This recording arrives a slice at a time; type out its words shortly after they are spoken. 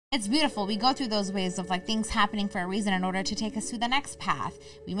It's beautiful. We go through those ways of like things happening for a reason in order to take us to the next path.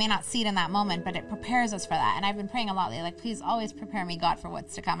 We may not see it in that moment, but it prepares us for that. And I've been praying a lot lately, like, please always prepare me, God, for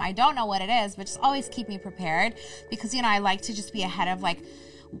what's to come. I don't know what it is, but just always keep me prepared, because, you know, I like to just be ahead of, like,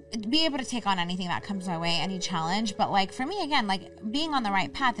 be able to take on anything that comes my way, any challenge. But like for me, again, like being on the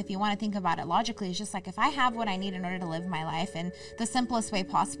right path, if you want to think about it logically, is just like, if I have what I need in order to live my life in the simplest way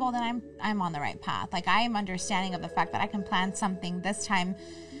possible, then I'm on the right path. Like I am understanding of the fact that I can plan something this time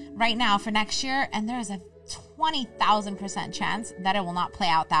right now for next year, and there is a 20,000% chance that it will not play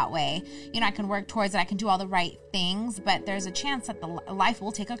out that way. You know, I can work towards it, I can do all the right things, but there's a chance that the life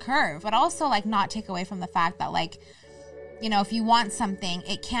will take a curve. But also, like, not take away from the fact that, like, you know, if you want something,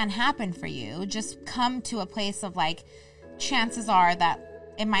 it can happen for you. Just come to a place of, like, chances are that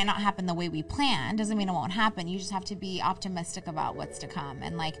it might not happen the way we planned. Doesn't mean it won't happen. You just have to be optimistic about what's to come.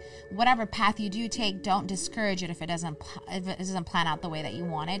 And like whatever path you do take, don't discourage it if it doesn't plan out the way that you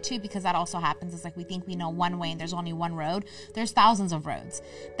want it to, because that also happens. It's like we think we know one way and there's only one road. There's thousands of roads.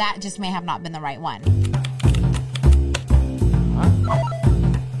 That just may have not been the right one.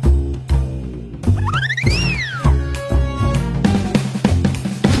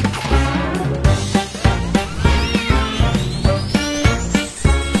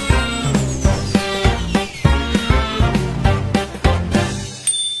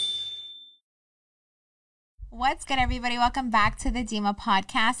 What's good, everybody? Welcome back to the Dimah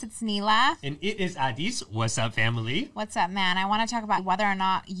podcast. It's Neela. And it is Adis. What's up, family? What's up, man? I want to talk about whether or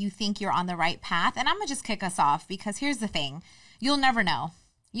not you think you're on the right path. And I'm going to just kick us off, because here's the thing. You'll never know.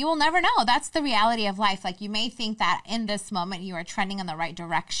 You will never know. That's the reality of life. Like, you may think that in this moment you are trending in the right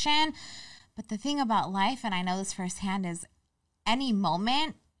direction. But the thing about life, and I know this firsthand, is any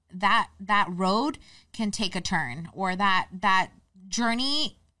moment that road can take a turn, or that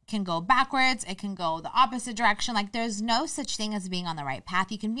journey can go backwards. It can go the opposite direction. Like, there's no such thing as being on the right path.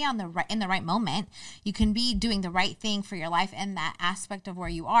 You can be in the right moment. You can be doing the right thing for your life in that aspect of where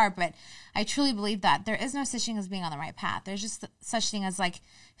you are. But I truly believe that there is no such thing as being on the right path. There's just such thing as like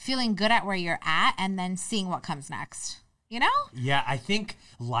feeling good at where you're at and then seeing what comes next. You know? Yeah, I think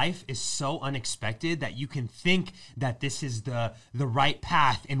life is so unexpected that you can think that this is the right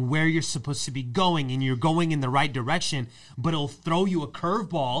path and where you're supposed to be going, and you're going in the right direction, but it'll throw you a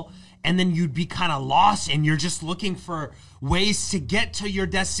curveball, and then you'd be kind of lost, and you're just looking for ways to get to your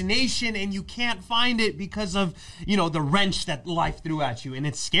destination, and you can't find it because of, you know, the wrench that life threw at you. And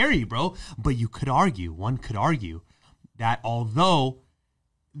it's scary, bro. But one could argue that although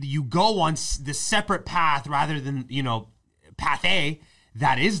you go on the separate path rather than, you know, path A,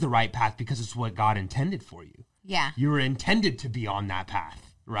 that is the right path because it's what God intended for you. Yeah. You were intended to be on that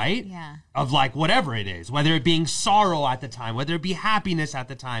path, right? Yeah. Of like whatever it is, whether it being sorrow at the time, whether it be happiness at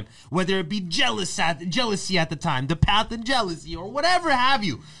the time, whether it be jealousy at the time, the path of jealousy, or whatever have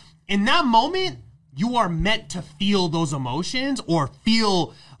you. In that moment, you are meant to feel those emotions, or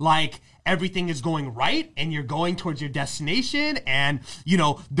feel like everything is going right and you're going towards your destination, and you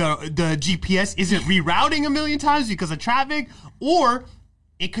know the GPS isn't rerouting a million times because of traffic, or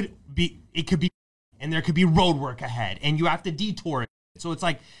it could be and there could be road work ahead and you have to detour it. So it's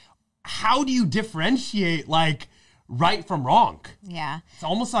like, how do you differentiate like right from wrong? Yeah. It's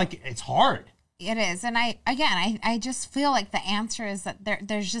almost like it's hard. It is. And I just feel like the answer is that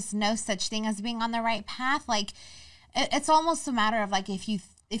there's just no such thing as being on the right path. Like, it's almost a matter of like, if you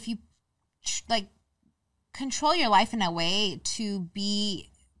like control your life in a way to be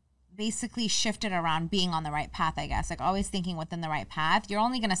basically shifted around being on the right path, I guess, like always thinking within the right path, you're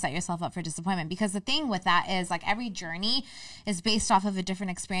only going to set yourself up for disappointment. Because the thing with that is, like, every journey is based off of a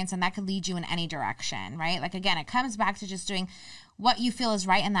different experience, and that could lead you in any direction, right? Like, again, it comes back to just doing what you feel is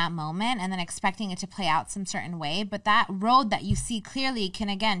right in that moment and then expecting it to play out some certain way. But that road that you see clearly can,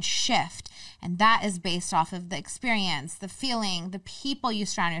 again, shift. And that is based off of the experience, the feeling, the people you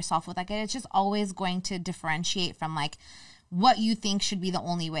surround yourself with. Like, it's just always going to differentiate from, like, what you think should be the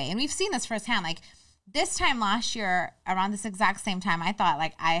only way. And we've seen this firsthand. Like, this time last year, around this exact same time, I thought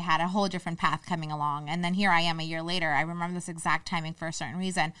like I had a whole different path coming along. And then here I am a year later. I remember this exact timing for a certain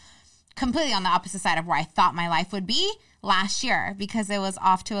reason, completely on the opposite side of where I thought my life would be last year, because it was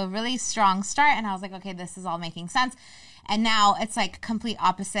off to a really strong start. And I was like, okay, this is all making sense. And now it's like complete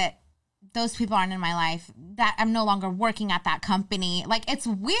opposite. Those people aren't in my life. That I'm no longer working at that company. Like, it's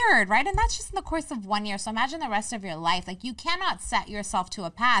weird, right? And that's just in the course of 1 year. So imagine the rest of your life. Like, you cannot set yourself to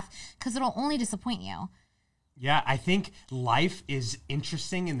a path because it'll only disappoint you. Yeah, I think life is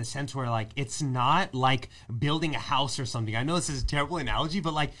interesting in the sense where, like, it's not like building a house or something. I know this is a terrible analogy,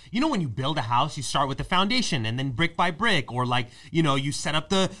 but, like, you know, when you build a house, you start with the foundation and then brick by brick, or like, you know, you set up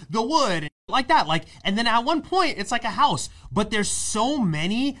the wood and like that. Like, and then at one point it's like a house, but there's so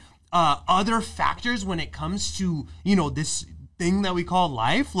many other factors when it comes to, you know, this thing that we call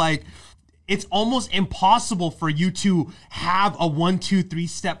life. Like, it's almost impossible for you to have a 1, 2, 3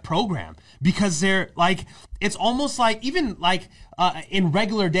 step program, because they're like, it's almost like, even like in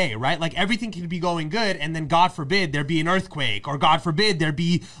regular day, right? Like, everything can be going good, and then God forbid there be an earthquake, or God forbid there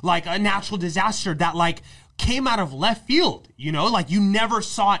be like a natural disaster that like came out of left field, you know, like you never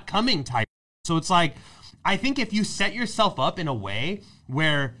saw it coming type. So it's like, I think if you set yourself up in a way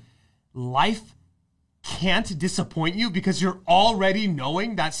where life can't disappoint you, because you're already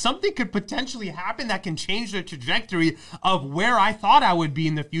knowing that something could potentially happen that can change the trajectory of where I thought I would be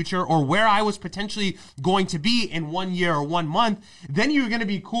in the future, or where I was potentially going to be in 1 year or 1 month, then you're going to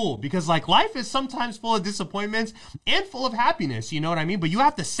be cool, because like life is sometimes full of disappointments and full of happiness, you know what I mean? But you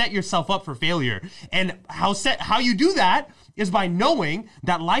have to set yourself up for failure. And how you do that is by knowing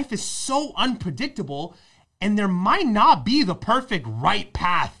that life is so unpredictable, and there might not be the perfect right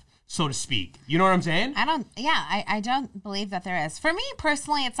path, so to speak. You know what I'm saying? I don't believe that there is. For me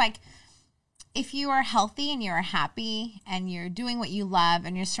personally, it's like, if you are healthy and you're happy and you're doing what you love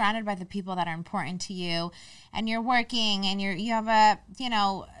and you're surrounded by the people that are important to you, and you're working and you have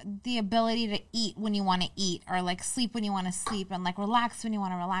the ability to eat when you want to eat, or like sleep when you want to sleep, and like relax when you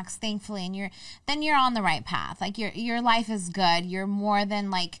want to relax, thankfully, and you're on the right path. Like, your life is good. You're more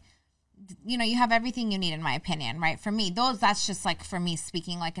than like, you know, you have everything you need, in my opinion, right? For me, that's just like, for me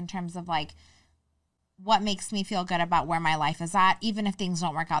speaking, like in terms of like what makes me feel good about where my life is at. Even if things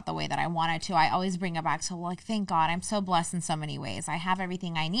don't work out the way that I wanted to, I always bring it back to, like, thank God, I'm so blessed in so many ways. I have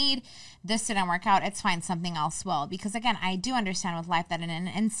everything I need. This didn't work out. It's fine. Something else will. Because again, I do understand with life that in an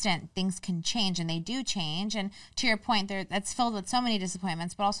instant things can change, and they do change. And to your point, that's filled with so many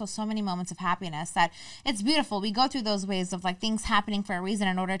disappointments, but also so many moments of happiness that it's beautiful. We go through those waves of like things happening for a reason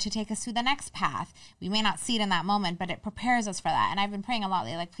in order to take us through the next path. We may not see it in that moment, but it prepares us for that. And I've been praying a lot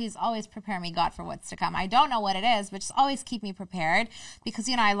lately, like, please always prepare me, God, for what's to come. I don't know what it is, but just always keep me prepared, because,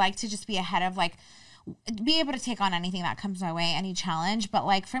 you know, I like to just be ahead of, like, be able to take on anything that comes my way, any challenge. But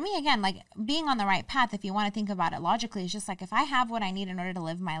like, for me, again, like, being on the right path, if you want to think about it logically, is just like, if I have what I need in order to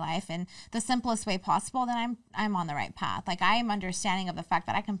live my life in the simplest way possible, then I'm on the right path. Like, I am understanding of the fact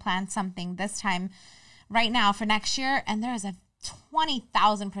that I can plan something this time right now for next year, and there is a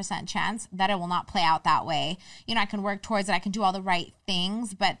 20,000% chance that it will not play out that way. You know, I can work towards it. I can do all the right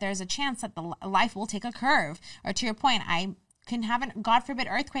things, but there's a chance that the life will take a curve. Or to your point, I can have an, God forbid,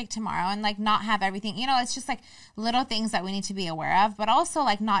 earthquake tomorrow and like not have everything. You know, it's just like little things that we need to be aware of, but also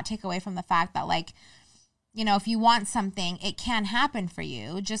like not take away from the fact that, like, you know, if you want something, it can happen for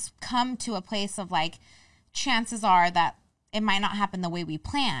you. Just come to a place of like, chances are that it might not happen the way we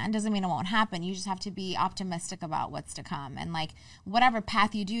plan. Doesn't mean it won't happen. You just have to be optimistic about what's to come. And like, whatever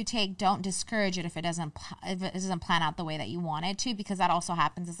path you do take, don't discourage it if it doesn't plan out the way that you want it to, because that also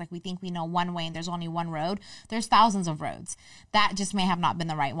happens. It's like, we think we know one way and there's only one road. There's thousands of roads. That just may have not been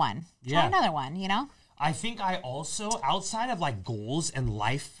the right one. Try another one, you know? I think I also, outside of like goals and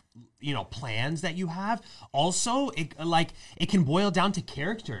life, you know, plans that you have, also it can boil down to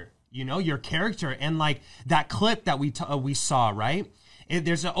character. You know, your character. And like that clip that we saw, right?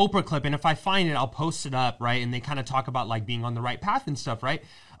 There's an Oprah clip, and if I find it, I'll post it up, right? And they kind of talk about like being on the right path and stuff, right?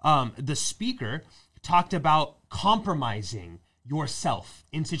 The speaker talked about compromising yourself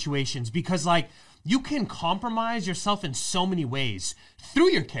in situations, because like, you can compromise yourself in so many ways through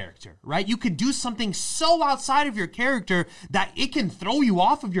your character, right? You could do something so outside of your character that it can throw you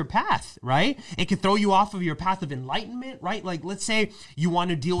off of your path, right? It can throw you off of your path of enlightenment, right? Like, let's say you want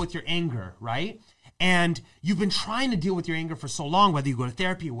to deal with your anger, right? And you've been trying to deal with your anger for so long, whether you go to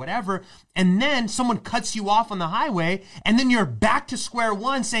therapy or whatever, and then someone cuts you off on the highway, and then you're back to square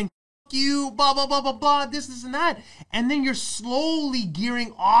one saying, you, blah, blah, blah, blah, blah, this and that. And then you're slowly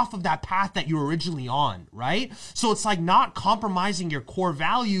gearing off of that path that you were originally on, right? So it's like not compromising your core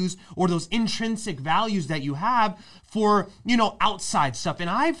values or those intrinsic values that you have for, you know, outside stuff. And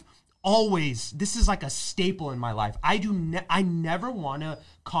I've always, this is like a staple in my life. I never want to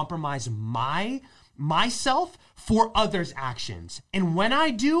compromise myself for others' actions. And when I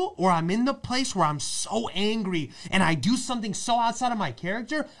do, or I'm in the place where I'm so angry and I do something so outside of my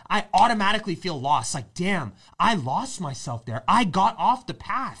character, I automatically feel lost. Like, damn, I lost myself there. I got off the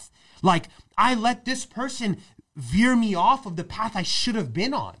path. Like, I let this person veer me off of the path I should have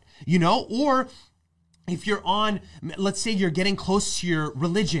been on, you know? Or if you're on, let's say you're getting close to your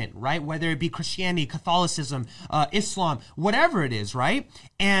religion, right? Whether it be Christianity, Catholicism, Islam, whatever it is, right?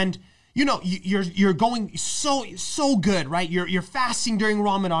 And you know, you're going so good, right? You're fasting during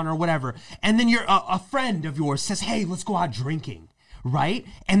Ramadan or whatever, and then a friend of yours says, "Hey, let's go out drinking," right?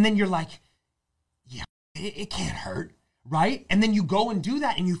 And then you're like, it can't hurt, right? And then you go and do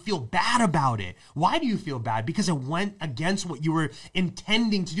that and you feel bad about it. Why do you feel bad? Because it went against what you were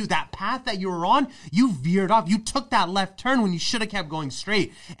intending to do. That path that you were on, you veered off. You took that left turn when you should have kept going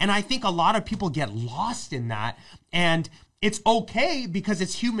straight. And I think a lot of people get lost in that. And it's okay because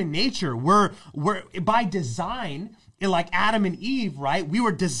it's human nature. We're by design, like Adam and Eve, right? We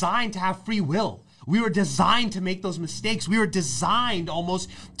were designed to have free will. We were designed to make those mistakes. We were designed almost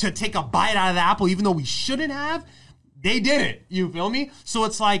to take a bite out of the apple, even though we shouldn't have. They did it. You feel me? So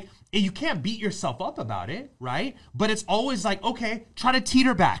it's like, you can't beat yourself up about it, right? But it's always like, okay, try to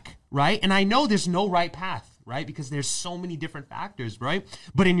teeter back, right? And I know there's no right path, right? Because there's so many different factors, right?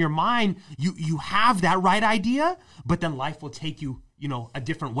 But in your mind, you have that right idea, but then life will take you, a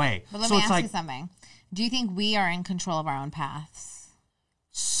different way. But let me ask you something. Do you think we are in control of our own paths?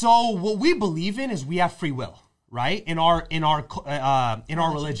 So what we believe in is we have free will, right? In our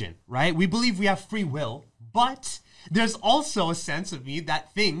religion, right? We believe we have free will, but there's also a sense of me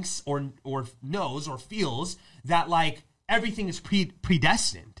that thinks or knows or feels that like everything is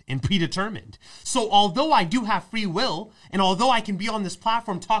predestined and predetermined. So although I do have free will, and although I can be on this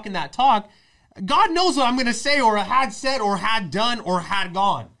platform talking that talk, God knows what I'm going to say or had said or had done or had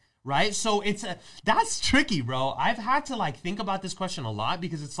gone. Right? So that's tricky, bro. I've had to like think about this question a lot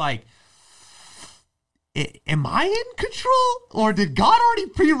because it's like, am I in control or did God already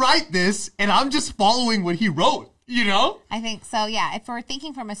pre-write this and I'm just following what he wrote, I think so. Yeah. If we're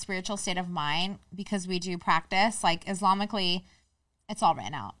thinking from a spiritual state of mind, because we do practice, like Islamically, it's all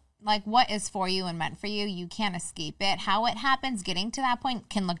written out. Like what is for you and meant for you, you can't escape it. How it happens, getting to that point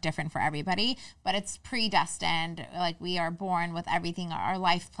can look different for everybody, but it's predestined. Like we are born with everything, our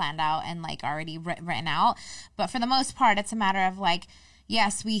life planned out and like already written out. But for the most part, it's a matter of like,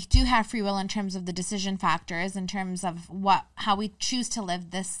 yes, we do have free will in terms of the decision factors, in terms of how we choose to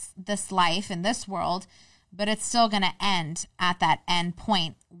live this life in this world. But it's still going to end at that end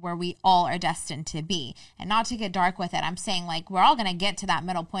point where we all are destined to be. And not to get dark with it, I'm saying like we're all going to get to that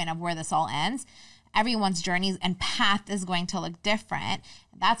middle point of where this all ends. Everyone's journey and path is going to look different.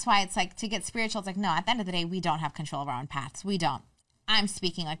 That's why it's like to get spiritual, it's like, no, at the end of the day, we don't have control of our own paths. We don't. I'm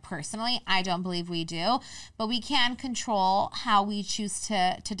speaking like personally, I don't believe we do. But we can control how we choose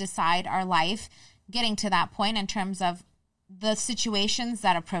to decide our life getting to that point in terms of the situations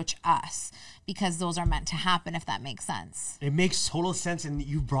that approach us, because those are meant to happen, if that makes sense. It makes total sense. And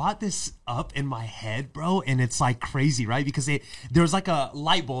you brought this up in my head, bro. And it's like crazy, right? Because there was like a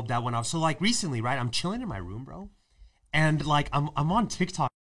light bulb that went off. So like recently, right? I'm chilling in my room, bro. And like I'm on TikTok,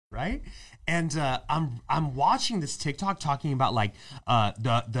 right? And I'm watching this TikTok talking about like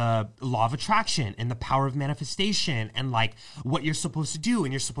the law of attraction and the power of manifestation and like what you're supposed to do,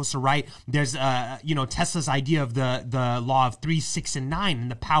 and you're supposed to write. There's Tesla's idea of the law of 3, 6, and 9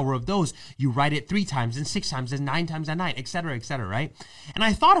 and the power of those. You write it 3 times and 6 times and 9 times at night, et cetera, right? And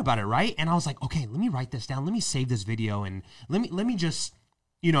I thought about it, right? And I was like, okay, let me write this down. Let me save this video and let me just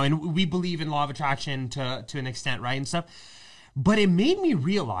and we believe in law of attraction to an extent, right, and stuff. But it made me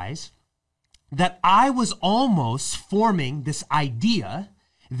realize that I was almost forming this idea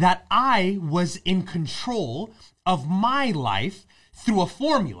that I was in control of my life through a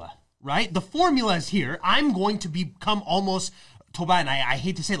formula, right? The formula is here. I'm going to become almost, Toba, and I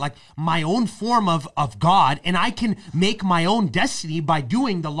hate to say it, like my own form of God, and I can make my own destiny by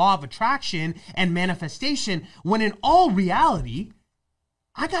doing the law of attraction and manifestation, when in all reality,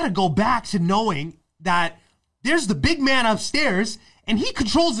 I got to go back to knowing that there's the big man upstairs and he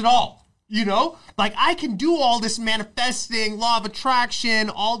controls it all. Like I can do all this manifesting, law of attraction,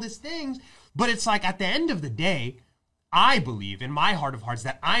 all these things, but it's like at the end of the day, I believe in my heart of hearts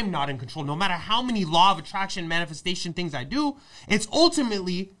that I'm not in control. No matter how many law of attraction, manifestation things I do, it's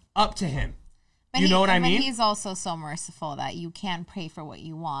ultimately up to him. But what I mean? He's also so merciful that you can pray for what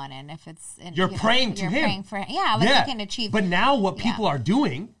you want, and if it's you're praying to him. Praying for him. Yeah, like you can achieve. But now what people are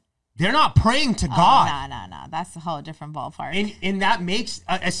doing, they're not praying to God. No. That's a whole different ballpark. And that makes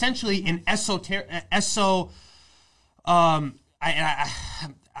essentially an esoteric, I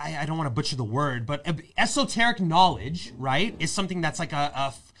don't want to butcher the word, but esoteric knowledge, right, is something that's like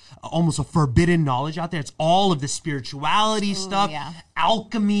almost a forbidden knowledge out there. It's all of the spirituality stuff,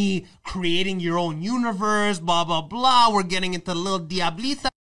 alchemy, creating your own universe, blah, blah, blah. We're getting into little diablita.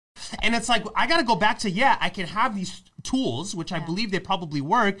 And it's like, I got to go back to, I can have these tools, which I believe they probably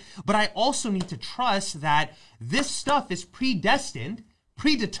work, but I also need to trust that this stuff is predestined,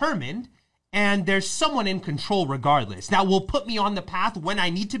 predetermined, and there's someone in control regardless. That will put me on the path when I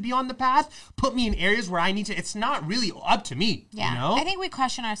need to be on the path, put me in areas where I need to. It's not really up to me. Yeah. I think we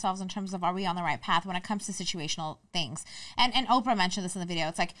question ourselves in terms of, are we on the right path when it comes to situational things? And Oprah mentioned this in the video.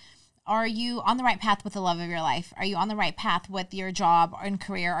 It's like, Are you on the right path with the love of your life? Are you on the right path with your job and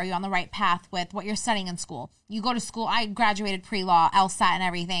career? Are you on the right path with what you're studying in school? You go to school. I graduated pre-law, LSAT and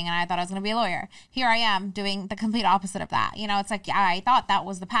everything, and I thought I was going to be a lawyer. Here I am doing the complete opposite of that. You know, it's like, I thought that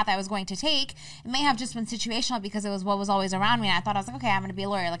was the path I was going to take. It may have just been situational because it was what was always around me. And I thought I was like, okay, I'm going to be a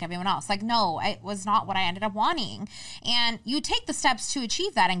lawyer like everyone else. Like, no, it was not what I ended up wanting. And you take the steps to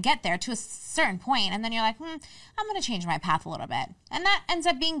achieve that and get there to a certain point, and then you're like, I'm going to change my path a little bit. And that ends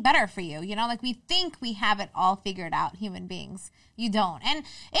up being better for you. You know, like we think we have it all figured out, human beings. You don't. And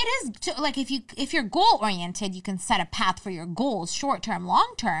it is like if you're goal oriented, you can set a path for your goals, short term,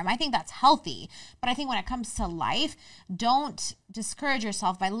 long term. I think that's healthy. But I think when it comes to life, don't discourage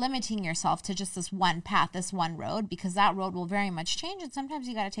yourself by limiting yourself to just this one path, this one road, because that road will very much change. And sometimes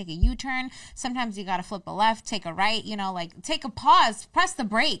you got to take a U-turn. Sometimes you got to flip a left, take a right, you know, like take a pause, press the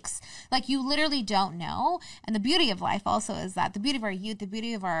brakes. Like you literally don't know. And the beauty of life also is that the beauty of our youth, the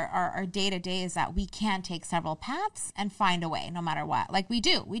beauty of our day-to-day is that we can take several paths and find a way no matter what. Like we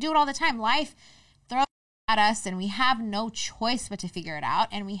do it all the time. Life throws at us and we have no choice but to figure it out.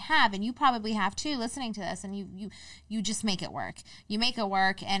 And you probably have too, listening to this, and you just make it work. You make it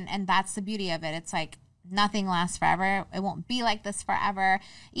work, and that's the beauty of it. It's like nothing lasts forever. It won't be like this forever.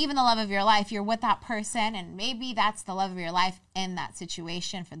 Even the love of your life, you're with that person, and maybe that's the love of your life in that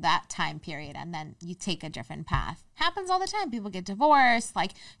situation for that time period, and then you take a different path. Happens all the time. People get divorced,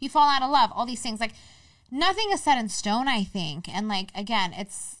 like you fall out of love, all these things. Like nothing is set in stone, I think. And like, again,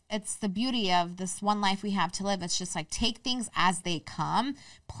 it's the beauty of this one life we have to live. It's just like take things as they come,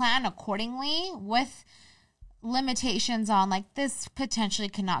 plan accordingly with limitations on like this potentially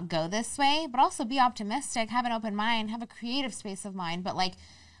cannot go this way, but also be optimistic, have an open mind, have a creative space of mind, but like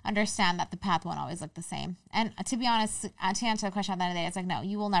understand that the path won't always look the same. And to be honest, to answer the question at the end of the day, it's like, no,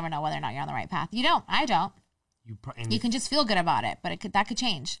 you will never know whether or not you're on the right path. You don't. I don't. You can just feel good about it, but that could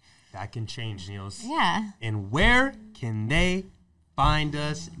change. That can change, Niels. Yeah. And where can they find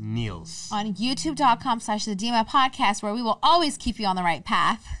us, Niels? On youtube.com/The Dimah Podcast, where we will always keep you on the right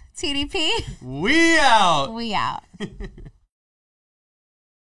path. TDP. We out. We out.